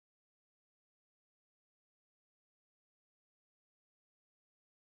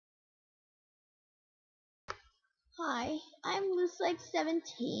Hi, I'm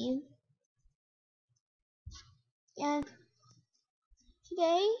Looselegs17, and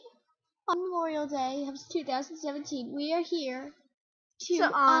today, on Memorial Day of 2017, we are here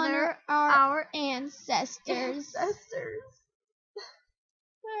to honor our ancestors.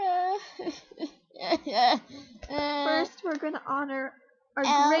 First, we're going to honor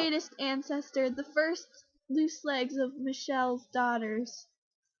our greatest ancestor, the first loose legs of Michelle's daughters.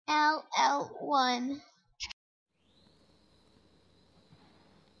 LL1.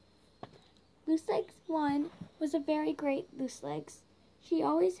 Looselegs 1 was a very great Looselegs. She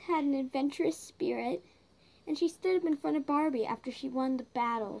always had an adventurous spirit, and she stood up in front of Barbie after she won the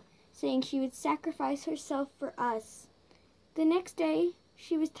battle, saying she would sacrifice herself for us. The next day,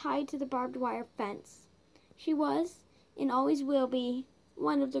 she was tied to the barbed wire fence. She was, and always will be,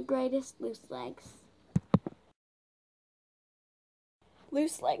 one of the greatest Looselegs.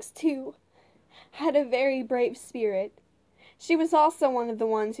 Looselegs 2 had a very brave spirit. She was also one of the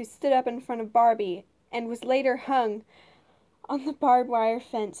ones who stood up in front of Barbie and was later hung on the barbed wire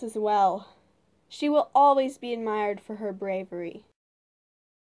fence as well. She will always be admired for her bravery.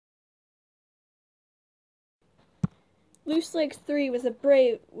 Looselegs 3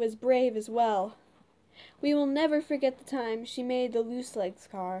 was brave as well. We will never forget the time she made the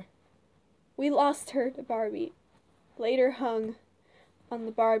Looselegs car. We lost her to Barbie, later hung on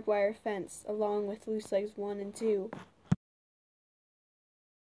the barbed wire fence along with Looselegs 1 and 2.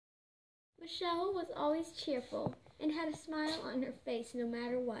 Michelle was always cheerful and had a smile on her face no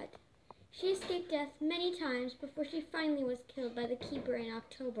matter what. She escaped death many times before she finally was killed by the Keeper in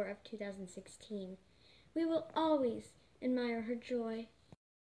October of 2016. We will always admire her joy.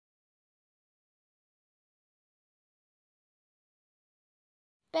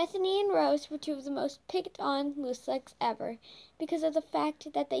 Bethany and Rose were two of the most picked on Looselegs ever because of the fact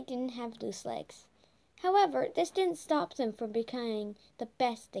that they didn't have Looselegs. However, this didn't stop them from becoming the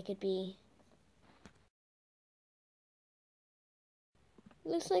best they could be.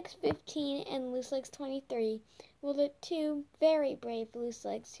 Looselegs 15 and Looselegs 23 were the two very brave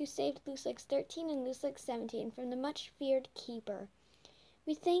Looselegs who saved Looselegs 13 and Looselegs 17 from the much-feared Keeper.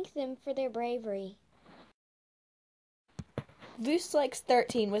 We thank them for their bravery. Looselegs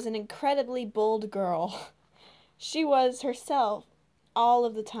 13 was an incredibly bold girl. She was herself all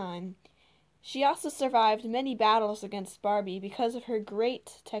of the time. She also survived many battles against Barbie because of her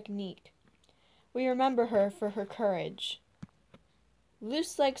great technique. We remember her for her courage.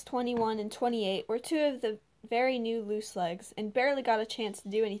 Looselegs 21 and 28 were two of the very new Looselegs and barely got a chance to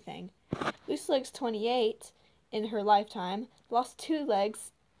do anything. Looselegs 28, in her lifetime, lost 2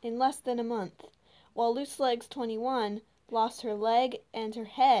 legs in less than a month, while Looselegs 21 lost her leg and her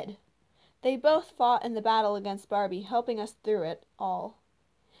head. They both fought in the battle against Barbie, helping us through it all,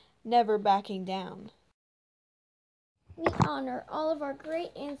 never backing down. We honor all of our great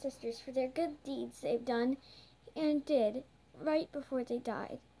ancestors for their good deeds they've done and did right before they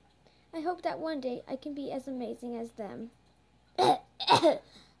died. I hope that one day I can be as amazing as them.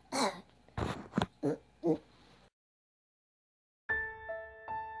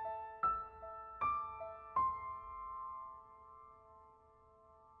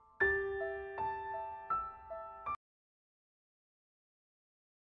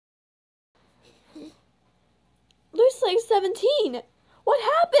 Looselegs 17! What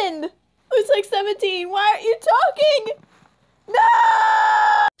happened? Looselegs 17, why aren't you talking? No!